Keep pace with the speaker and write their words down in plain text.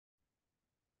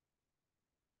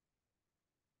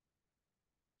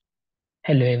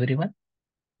Hello everyone,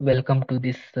 welcome to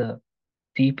this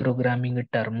C programming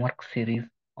termwork series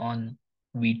on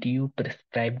VTU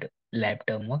prescribed lab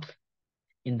termworks.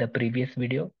 In the previous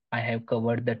video, I have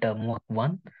covered the termwork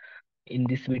 1. In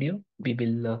this video, we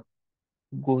will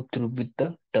go through with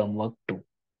the termwork 2.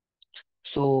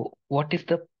 So, what is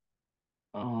the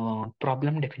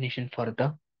problem definition for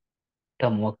the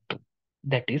termwork 2?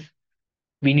 That is,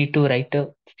 we need to write a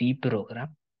C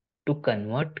program to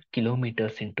convert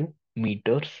kilometers into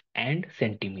meters and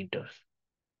centimeters.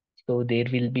 So there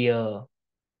will be a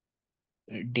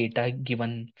data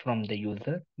given from the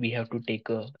user. We have to take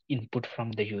a input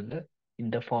from the user in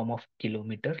the form of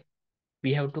kilometer.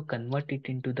 We have to convert it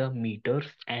into the meters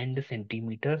and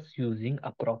centimeters using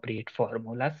appropriate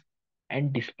formulas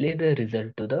and display the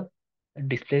result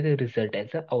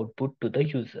as a output to the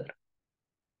user.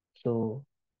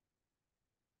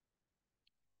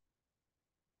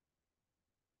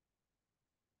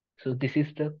 So this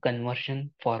is the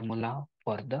conversion formula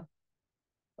for the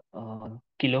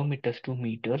kilometers to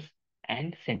meters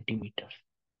and centimeters.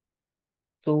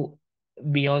 So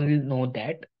we all know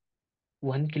that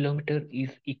 1 kilometer is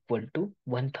equal to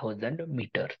 1000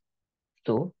 meters.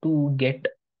 So to get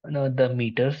the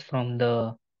meters from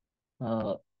the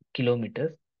uh,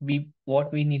 kilometers, we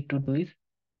what we need to do is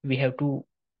we have to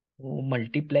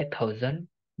multiply 1000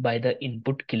 by the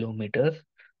input kilometers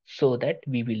so that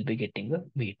we will be getting a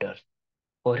meters.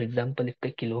 For example, if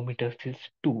the kilometers is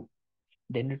 2,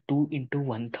 then 2 into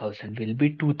 1000 will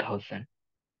be 2000.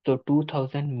 So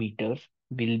 2000 meters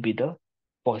will be the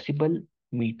possible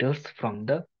meters from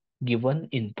the given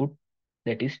input,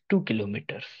 that is 2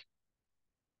 kilometers.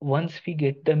 Once we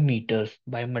get the meters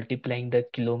by multiplying the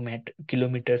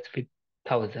kilometers with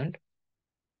 1000,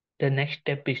 the next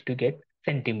step is to get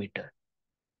centimeter.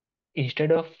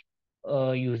 Instead of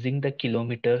using the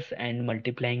kilometers and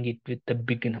multiplying it with the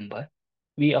big number,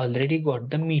 we already got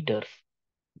the meters.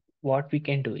 What we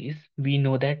can do is we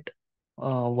know that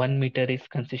 1 meter is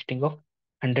consisting of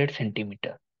 100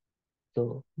 centimeter.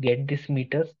 So get this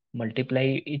meters,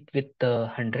 multiply it with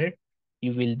 100,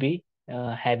 you will be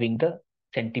having the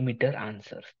centimeter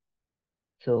answers.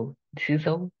 So this is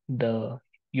how the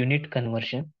unit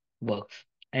conversion works.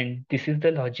 And this is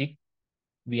the logic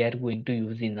we are going to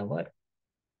use in our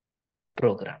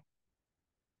program.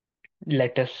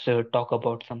 Let us talk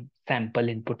about some sample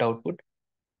input output.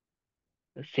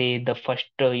 Say the first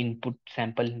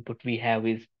sample input we have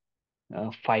is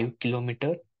 5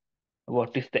 kilometer.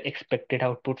 What is the expected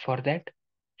output for that?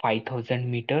 5000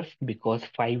 meters, because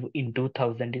 5 into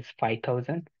 1000 is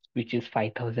 5000, which is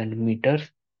 5000 meters.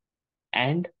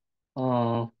 And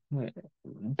uh,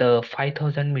 the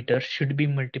 5000 meters should be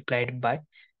multiplied by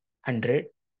 100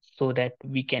 so that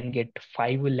we can get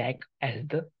 5 lakh as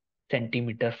the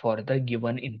centimeter for the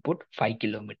given input 5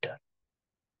 kilometer.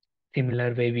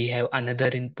 Similar way, we have another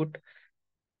input,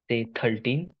 say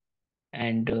 13,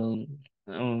 and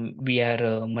we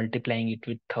are multiplying it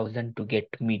with 1000 to get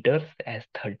meters as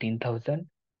 13,000,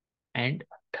 and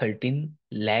 13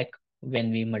 lakh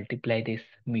when we multiply this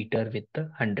meter with the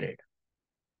 100.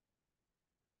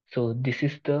 So this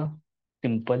is the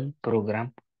simple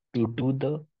program to do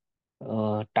the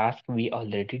task we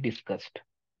already discussed.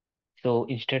 So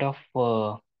instead of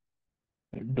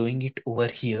doing it over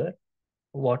here,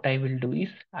 what I will do is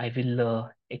I will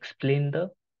explain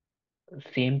the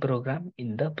same program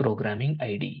in the programming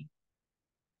IDE.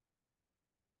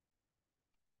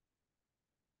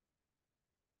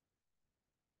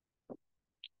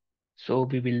 So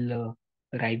we will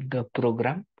write the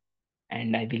program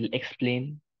and I will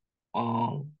explain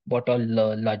what all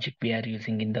logic we are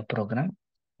using in the program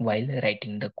while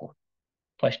writing the code.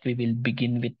 First, we will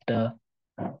begin with the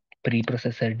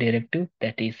preprocessor directive,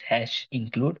 that is hash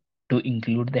include, to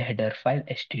include the header file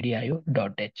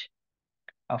stdio.h.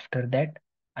 After that,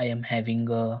 I am having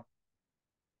a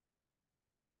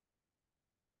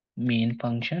main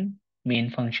function.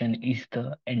 Main function is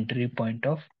the entry point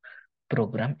of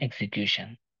program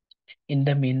execution. In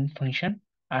the main function,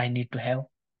 I need to have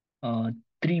uh,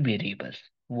 three variables,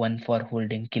 one for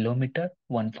holding kilometer,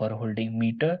 one for holding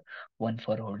meter, one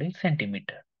for holding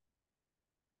centimeter.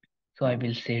 So I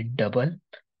will say double.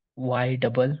 Why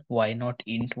double? Why not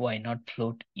int? Why not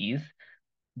float? Is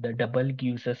the double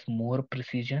gives us more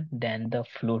precision than the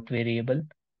float variable.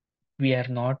 We are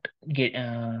not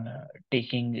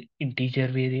taking integer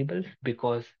variables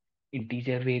because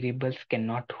integer variables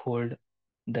cannot hold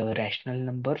the rational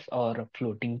numbers or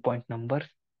floating point numbers.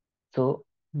 So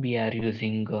we are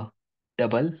using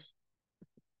double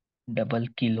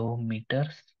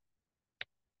kilometers.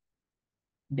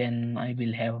 Then I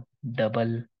will have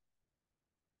double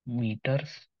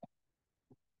meters.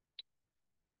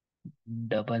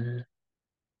 double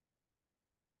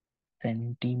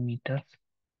centimeters.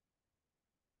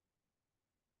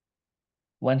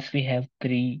 Once we have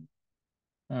three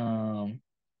um,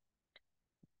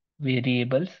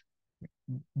 variables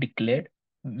declared,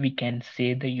 we can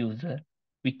say the user,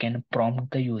 we can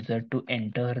prompt the user to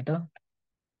enter the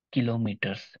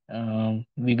kilometers.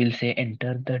 We will say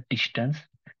enter the distance,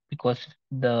 because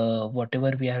the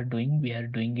whatever we are doing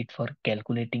it for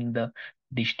calculating the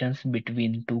distance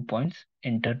between 2 points.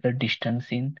 Enter the distance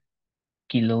in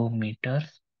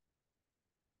kilometers,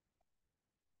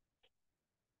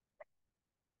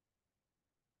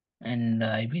 and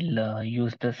I will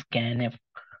use the scanf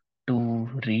to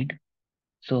read.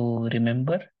 So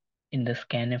remember, in the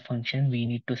scanf function, we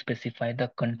need to specify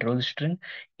the control string.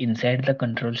 Inside the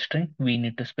control string, we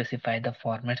need to specify the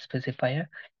format specifier.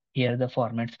 Here the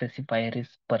format specifier is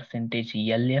percentage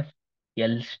 %LF.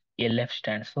 LF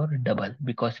stands for double,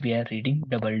 because we are reading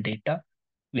double data.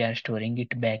 We are storing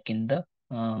it back in the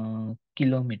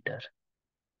kilometer,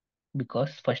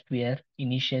 because first we are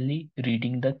initially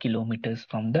reading the kilometers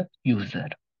from the user.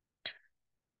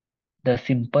 The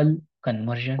simple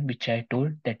conversion which I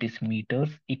told, that is meters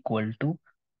equal to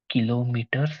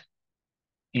kilometers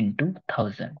into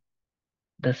thousand.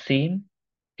 The same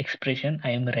expression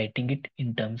I am writing it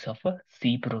in terms of a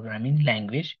C programming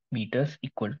language, meters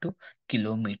equal to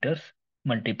kilometers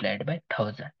multiplied by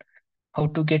thousand. How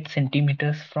to get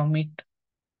centimeters from it?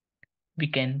 We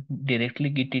can directly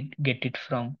get it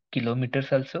from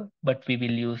kilometers also, but we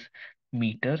will use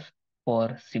meters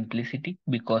for simplicity,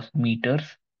 because meters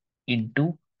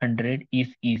into 100 is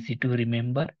easy to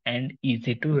remember and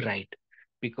easy to write,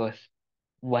 because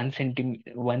 1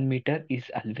 meter is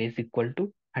always equal to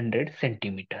 100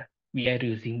 centimeter. We are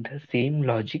using the same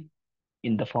logic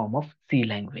in the form of C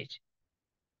language.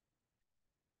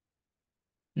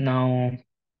 Now,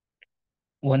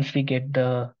 once we get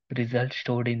the result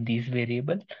stored in these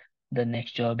variable, the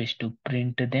next job is to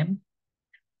print them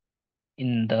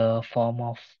in the form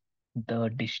of the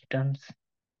distance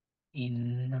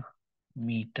in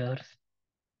meters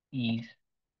is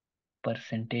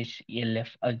percentage LF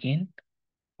again,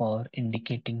 for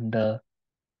indicating the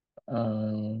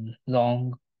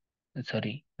long,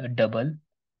 sorry, double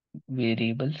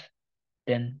variables.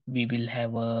 Then we will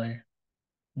have a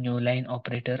new line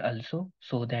operator also,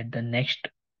 so that the next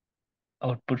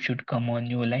output should come on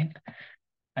new line.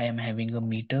 I am having a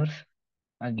meters,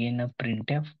 again a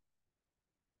printf.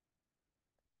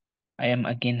 I am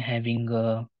again having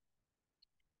a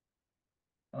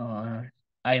uh,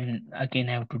 I'm again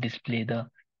have to display the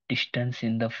distance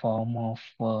in the form of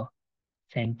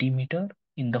centimeter.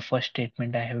 In the first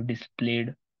statement, I have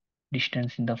displayed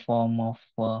distance in the form of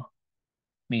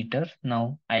meters.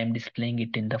 Now I am displaying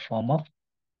it in the form of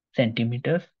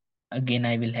centimeters. Again,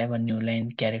 I will have a new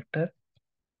line character.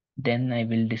 Then I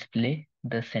will display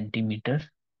the centimeters.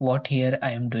 What here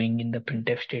I am doing in the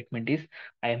printf statement is,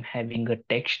 I am having a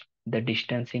text, the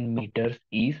distance in meters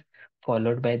is,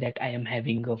 followed by that I am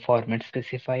having a format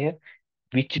specifier.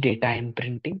 Which data I am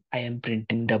printing? I am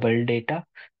printing double data.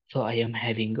 So I am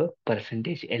having a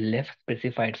percentage LF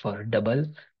specified for double.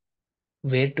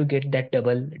 Where to get that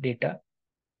double data?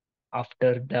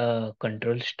 After the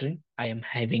control string, I am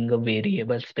having a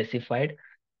variable specified.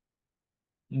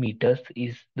 Meters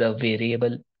is the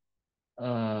variable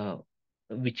uh,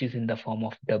 which is in the form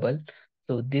of double.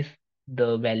 So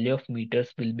the value of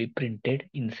meters will be printed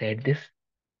inside this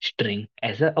string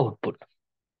as a output.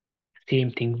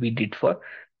 Same thing we did for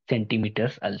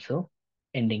centimeters also,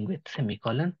 ending with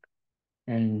semicolon.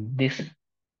 And this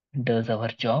does our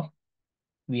job.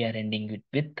 We are ending it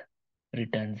with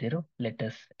return 0. Let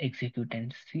us execute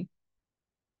and see.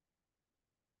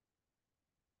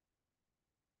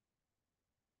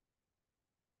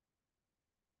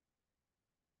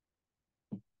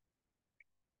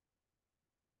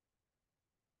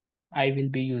 I will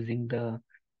be using the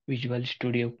Visual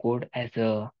Studio Code as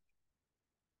a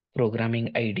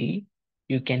programming IDE.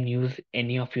 You can use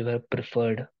any of your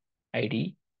preferred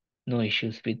IDE. No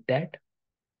issues with that.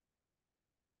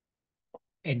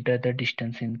 Enter the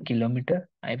distance in kilometer.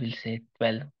 I will say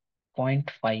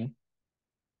 12.5.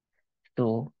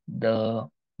 So the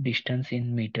distance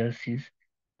in meters is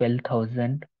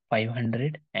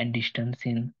 12,500, and distance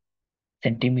in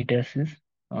centimeters is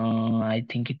I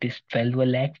think it is 12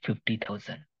 lakh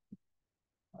 50,000.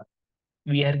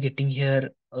 We are getting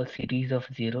here a series of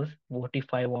zeros. What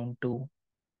if I want to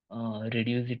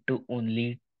reduce it to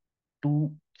only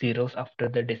two zeros after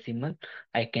the decimal?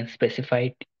 I can specify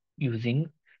it using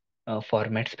a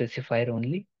format specifier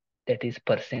only, that is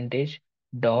percentage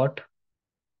dot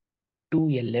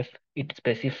 2LF. It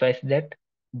specifies that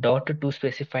Dot 2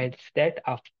 specifies that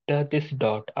after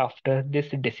this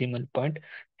decimal point,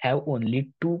 have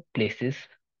only two places.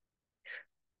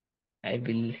 I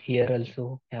will here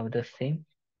also have the same.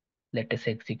 Let us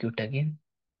execute again.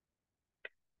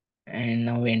 And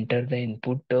now enter the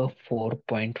input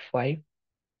 4.5.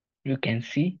 You can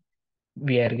see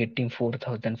we are getting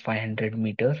 4500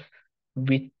 meters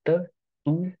with the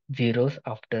two zeros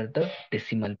after the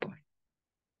decimal point.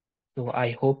 So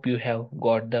I hope you have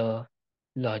got the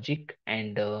logic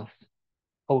and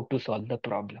how to solve the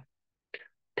problem.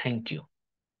 Thank you.